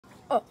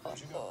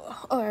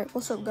Alright,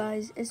 what's up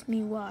guys? It's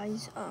me,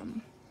 Wise.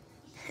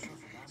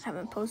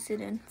 Haven't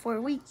posted in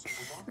 4 weeks.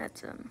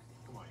 That's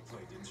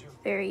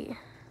very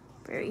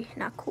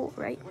not cool,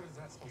 right?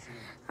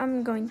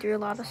 I'm going through a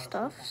lot of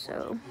stuff,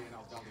 so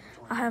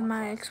I have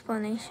my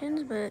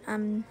explanations, but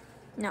I'm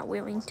not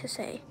willing to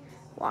say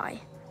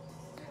why.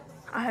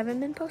 I haven't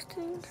been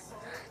posting,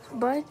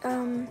 but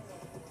I'm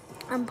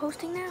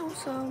posting now,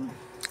 so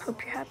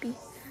hope you're happy.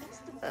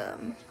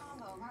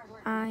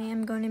 I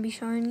am going to be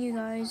showing you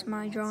guys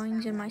my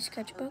drawings in my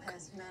sketchbook.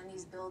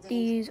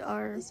 These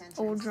are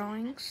old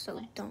drawings, so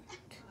don't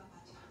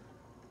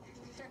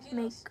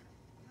make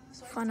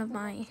fun of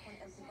my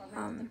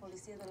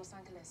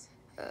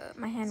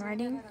my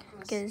handwriting,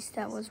 because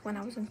that was when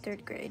I was in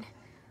 3rd grade.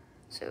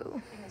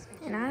 So,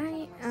 and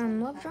I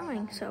love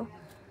drawing, so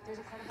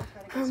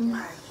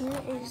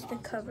here is the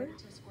cover.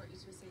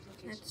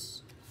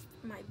 That's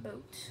my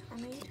boat I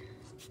made.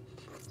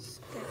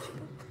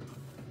 Sketchbook.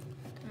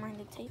 Don't mind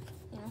the tape,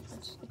 you know,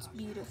 it's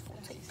beautiful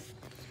tape.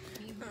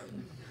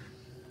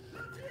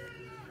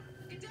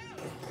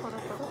 Hold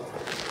up.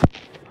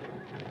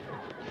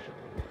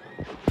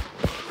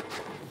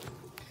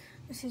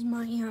 This is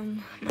my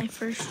my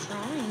first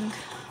drawing.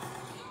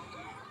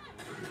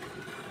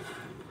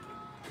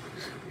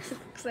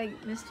 Looks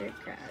like Mr.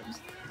 Krabs.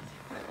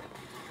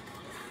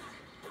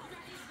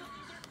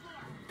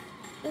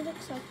 It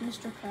looks like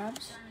Mr.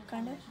 Krabs,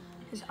 kind of.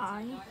 His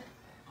eye.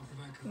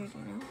 Here,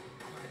 you know.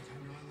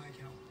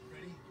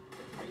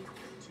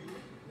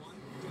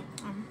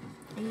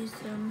 I used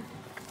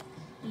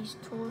these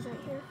tools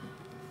right here.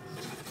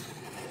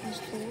 These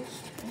tools.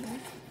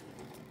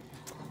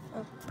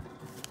 Oh,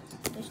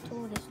 this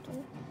tool.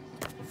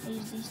 I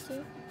use these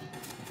two.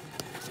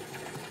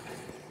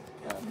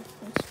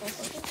 Let's go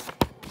for it.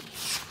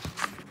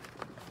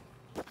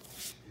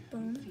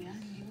 Boom.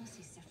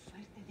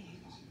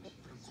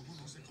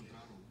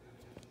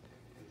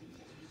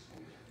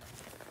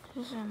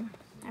 This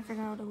I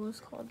forgot what it was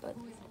called, but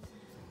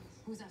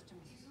who's after me?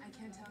 I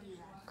can't tell you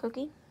that.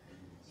 Cookie?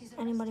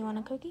 Anybody want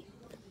a cookie?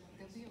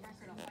 There'll be a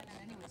record. I'll find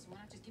out anyway, so why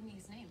not just give me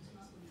his name?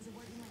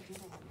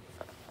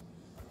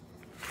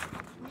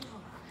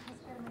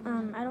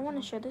 I don't want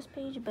to share this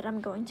page, but I'm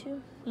going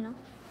to, you know.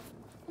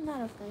 I'm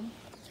not afraid.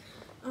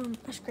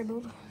 I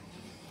scribbled.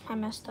 I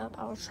messed up.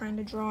 I was trying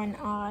to draw an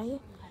eye.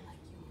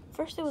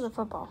 First it was a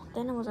football,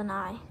 then it was an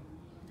eye.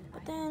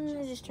 But then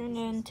it just turned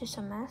into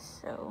some mess,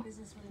 so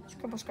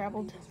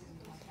scrabbled.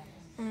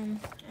 I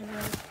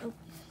wrote, oh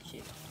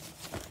shoot.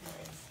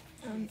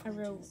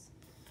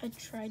 I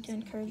tried to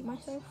encourage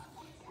myself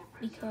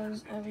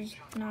because I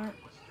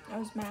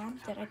was mad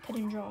that I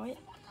couldn't draw it.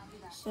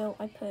 So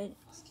I put,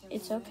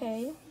 it's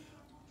okay,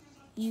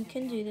 you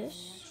can do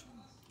this.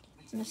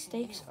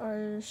 Mistakes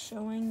are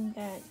showing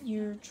that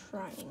you're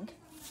trying.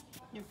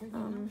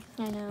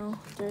 I know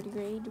 3rd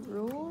grade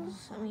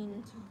rules, I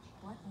mean,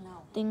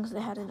 things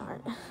they had in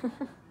art.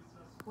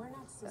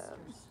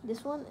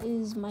 This one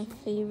is my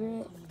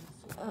favorite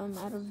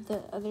out of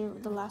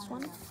the last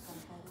one.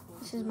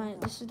 This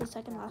is the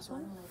second last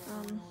one.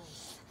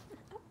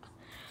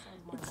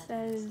 It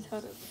says,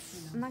 hold up,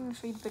 I'm not gonna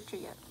show you the picture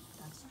yet.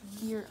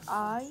 Your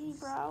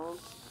eyebrows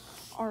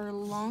are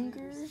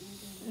longer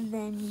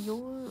than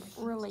your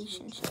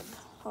relationship.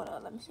 Hold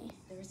on, let me see.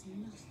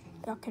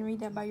 Y'all can read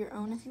that by your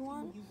own if you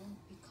want.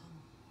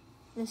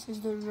 This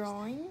is the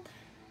drawing.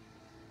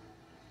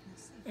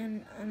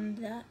 And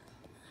that,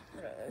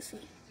 hold on, let's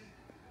see.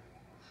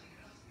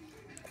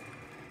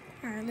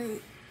 Alright,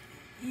 look.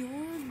 Your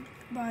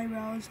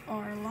eyebrows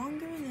are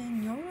longer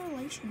than your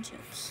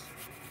relationships.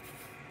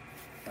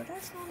 But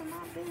that's none of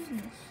my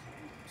business.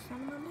 It's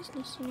none of my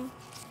business, you know.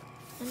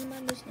 None of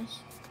my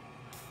business.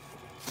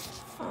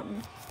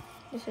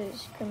 This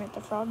is Kermit the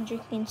Frog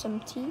drinking some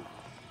tea.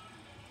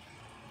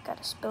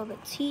 Gotta spill the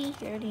tea,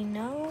 you already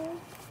know.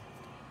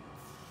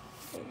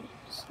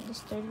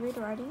 This 3rd grade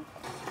writing.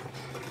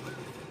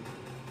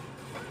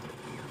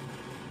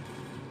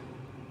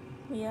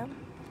 Yeah.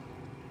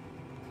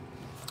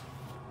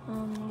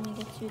 Let me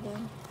get to the,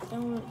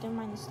 don't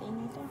mind the stain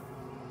right there.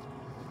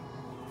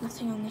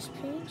 Nothing on this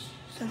page,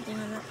 something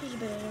on that page,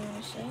 but I don't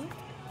want to say.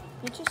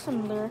 It's just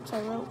some lyrics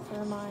I wrote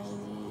for my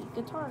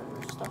guitar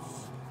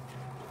stuff.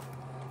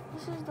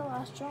 This is the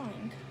last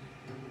drawing.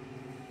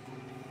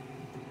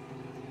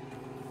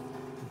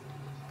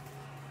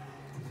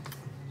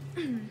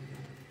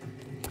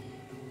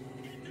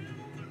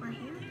 Right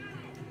here.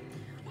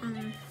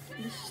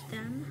 The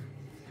stem,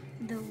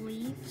 the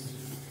leaves,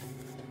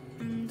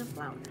 and the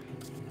flower.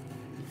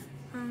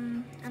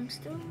 I'm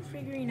still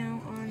figuring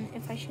out on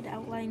if I should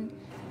outline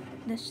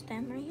the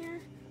stem right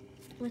here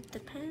with the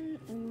pen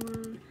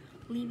or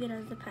leave it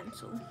as the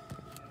pencil.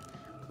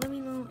 Let me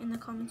know in the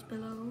comments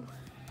below.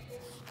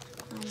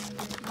 There's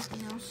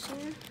nothing else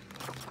here.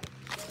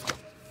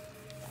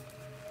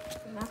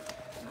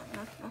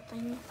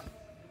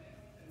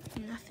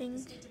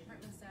 Nothing.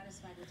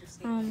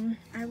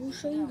 I will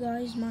show you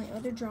guys my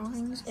other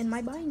drawings in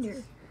my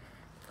binder.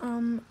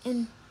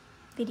 In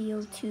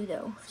video 2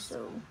 though,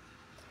 so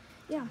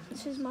yeah,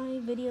 this is my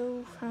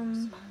video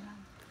from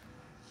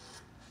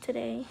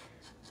today,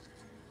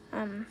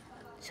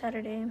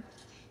 Saturday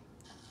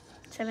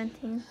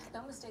 17th,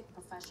 Don't mistake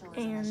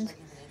professionalism and as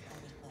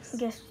weakness. I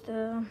guess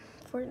the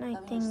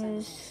Fortnite thing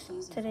is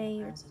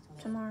today or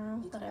tomorrow,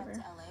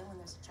 whatever.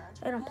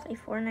 I don't play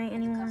Fortnite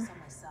anymore.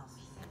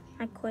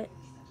 I quit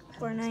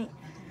Fortnite.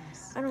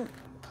 I don't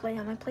play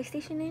on my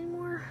PlayStation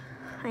anymore.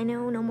 I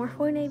know, no more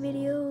Fortnite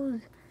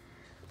videos.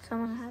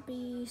 Some are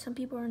happy, some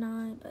people are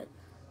not, but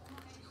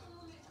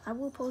I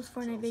will post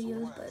Fortnite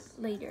videos, but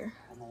later.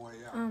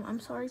 I'm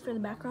sorry for the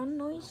background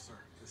noise.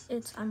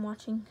 I'm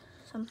watching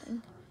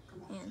something,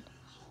 and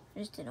I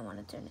just didn't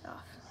want to turn it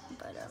off.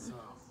 But,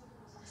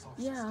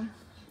 yeah,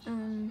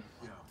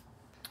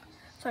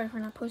 sorry for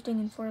not posting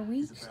in 4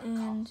 weeks,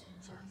 and,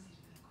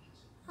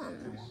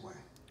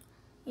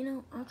 you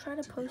know, I'll try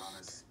to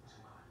post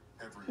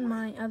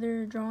my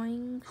other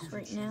drawings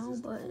right now,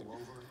 but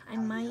I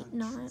might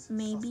not,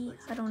 maybe,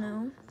 I don't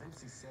know.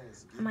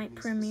 I might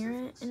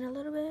premiere it in a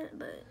little bit,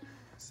 but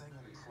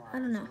I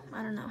don't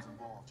know.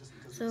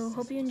 So,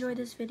 hope you enjoyed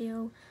this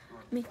video.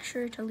 Make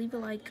sure to leave a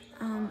like,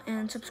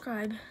 and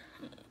subscribe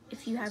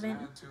if you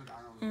haven't,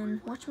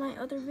 and watch my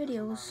other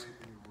videos,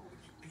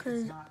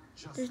 because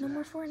there's no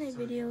more Fortnite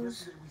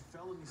videos.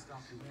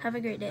 Have a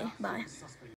great day. Bye.